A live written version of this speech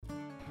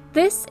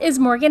This is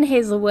Morgan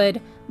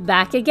Hazelwood,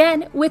 back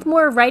again with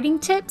more writing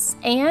tips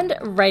and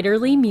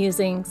writerly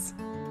musings.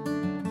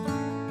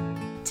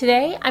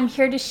 Today, I'm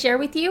here to share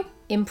with you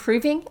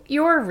improving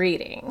your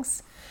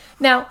readings.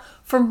 Now,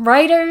 from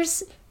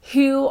writers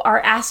who are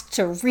asked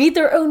to read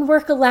their own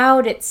work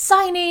aloud at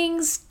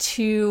signings,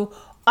 to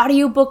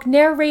audiobook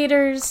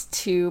narrators,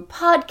 to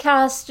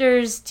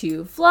podcasters,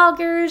 to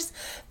vloggers,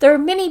 there are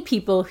many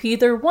people who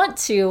either want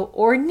to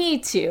or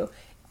need to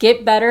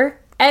get better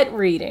at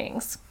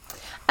readings.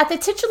 At the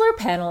titular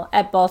panel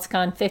at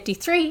Balticon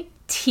 53,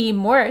 T.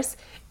 Morris,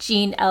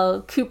 Jean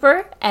L.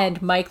 Cooper,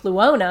 and Mike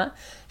Luona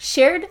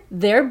shared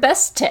their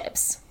best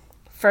tips.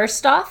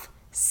 First off,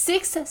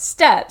 6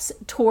 steps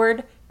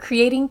toward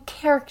creating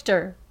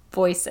character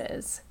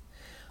voices.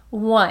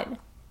 1.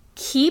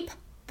 Keep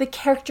the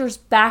character's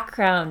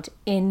background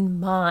in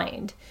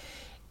mind.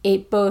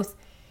 It both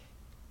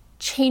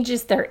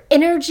changes their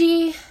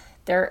energy,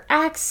 their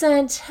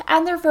accent,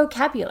 and their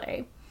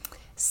vocabulary.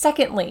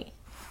 Secondly,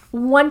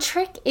 one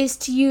trick is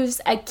to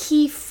use a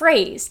key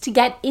phrase to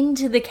get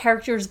into the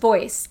character's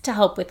voice to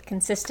help with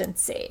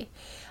consistency.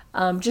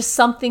 Just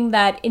something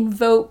that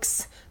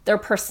invokes their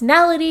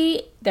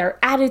personality, their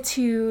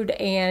attitude,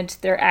 and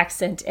their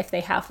accent if they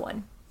have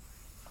one.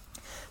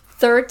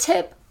 Third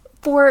tip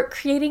for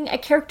creating a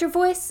character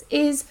voice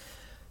is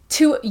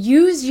to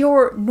use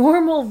your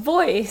normal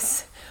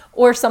voice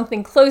or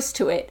something close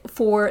to it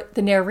for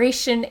the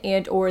narration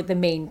and or the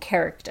main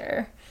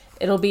character.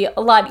 It'll be a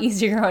lot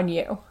easier on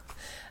you.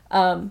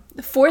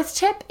 The fourth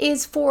tip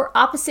is for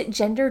opposite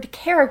gendered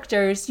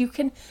characters. You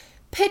can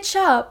pitch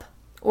up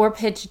or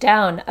pitch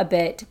down a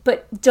bit,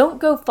 but don't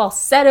go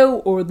falsetto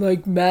or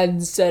like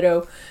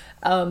mansetto.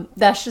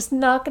 That's just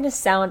not going to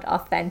sound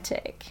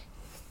authentic.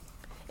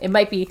 It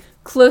might be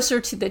closer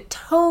to the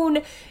tone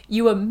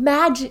you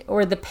imagine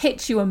or the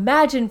pitch you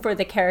imagine for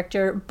the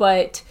character,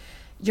 but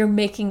you're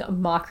making a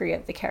mockery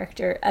of the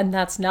character, and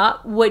that's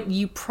not what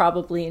you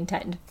probably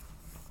intend.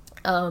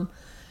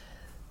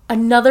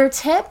 Another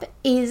tip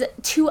is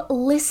to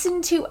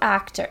listen to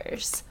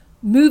actors,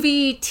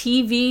 movie,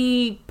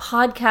 TV,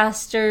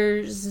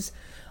 podcasters,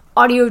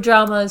 audio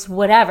dramas,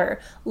 whatever.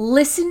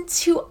 Listen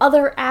to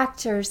other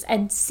actors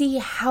and see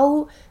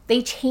how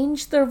they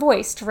change their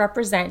voice to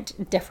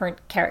represent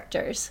different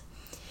characters.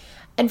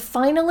 And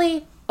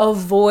finally,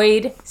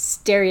 avoid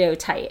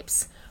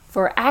stereotypes.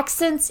 For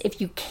accents, if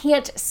you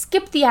can't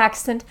skip the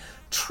accent,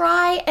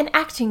 try an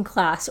acting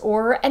class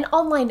or an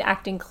online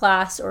acting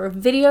class or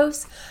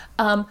videos,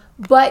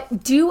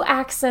 but do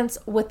accents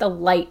with a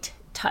light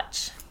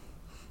touch.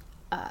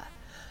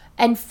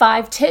 And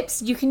 5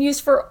 tips you can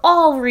use for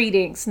all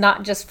readings,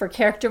 not just for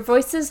character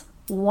voices.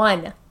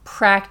 1,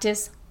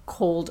 practice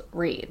cold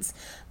reads.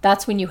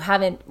 That's when you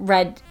haven't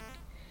read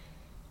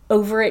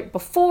over it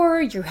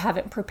before, you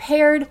haven't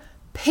prepared.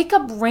 Pick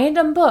up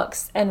random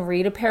books and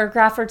read a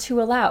paragraph or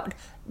 2 aloud.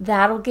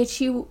 That'll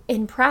get you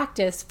in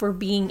practice for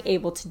being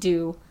able to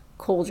do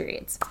cold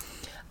reads.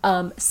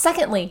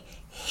 Secondly,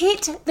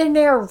 hit the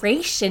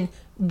narration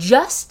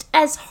just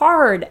as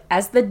hard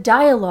as the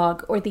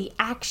dialogue or the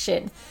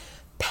action.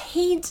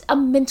 Paint a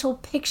mental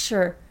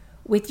picture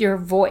with your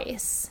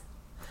voice.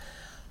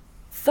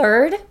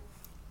 Third,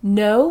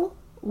 know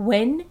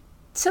when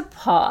to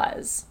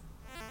pause.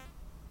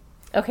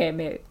 Okay,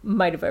 I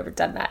might have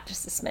overdone that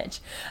just a smidge.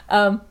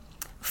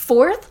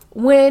 Fourth,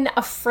 when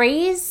a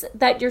phrase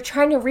that you're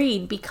trying to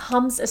read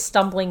becomes a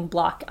stumbling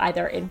block,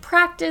 either in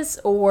practice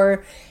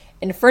or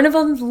in front of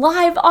a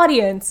live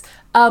audience,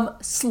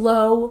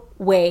 slow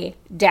way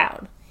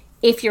down.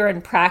 If you're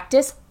in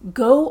practice,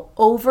 go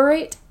over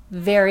it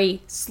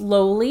very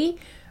slowly,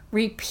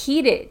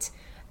 repeat it,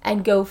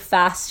 and go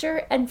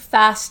faster and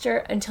faster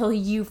until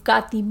you've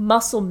got the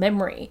muscle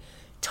memory.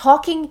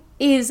 Talking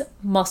is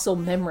muscle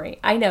memory.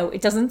 I know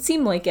it doesn't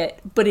seem like it,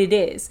 but it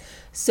is.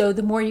 So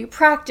the more you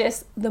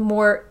practice, the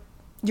more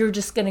you're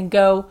just going to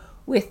go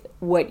with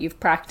what you've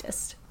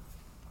practiced.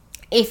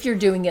 If you're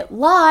doing it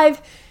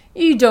live,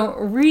 you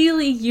don't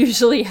really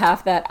usually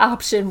have that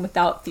option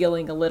without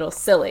feeling a little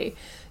silly.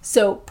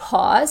 So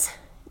pause,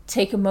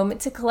 take a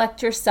moment to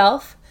collect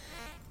yourself.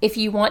 If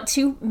you want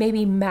to,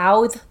 maybe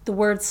mouth the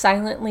words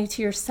silently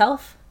to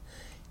yourself.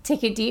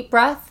 Take a deep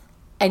breath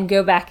and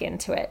go back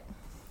into it.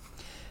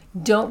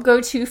 Don't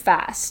go too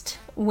fast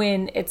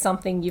when it's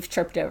something you've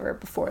tripped over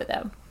before,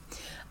 though.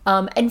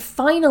 And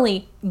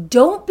finally,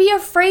 don't be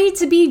afraid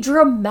to be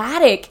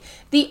dramatic.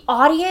 The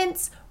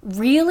audience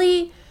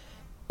really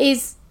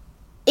is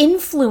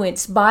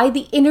influenced by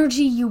the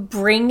energy you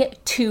bring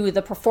to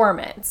the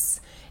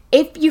performance.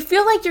 If you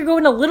feel like you're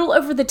going a little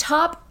over the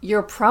top,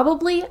 you're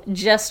probably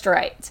just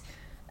right.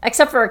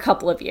 Except for a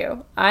couple of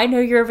you. I know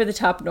you're over the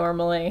top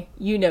normally.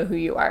 You know who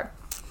you are.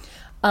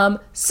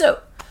 So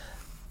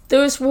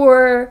those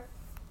were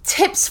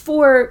tips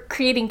for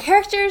creating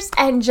characters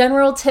and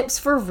general tips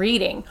for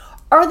reading.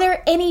 Are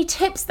there any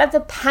tips that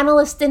the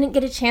panelists didn't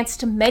get a chance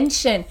to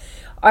mention?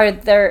 Are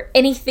there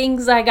any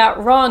things I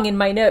got wrong in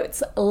my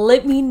notes?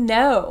 Let me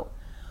know.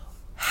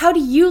 How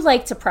do you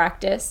like to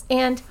practice?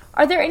 And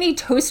are there any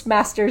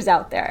Toastmasters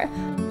out there?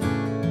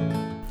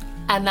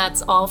 And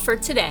that's all for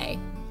today.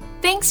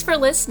 Thanks for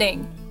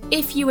listening.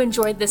 If you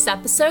enjoyed this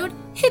episode,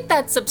 hit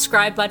that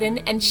subscribe button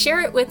and share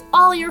it with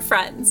all your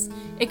friends.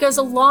 It goes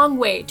a long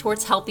way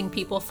towards helping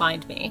people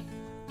find me.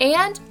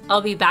 And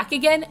I'll be back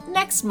again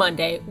next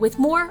Monday with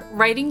more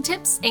writing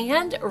tips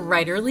and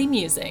writerly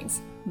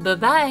musings.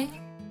 Bye-bye.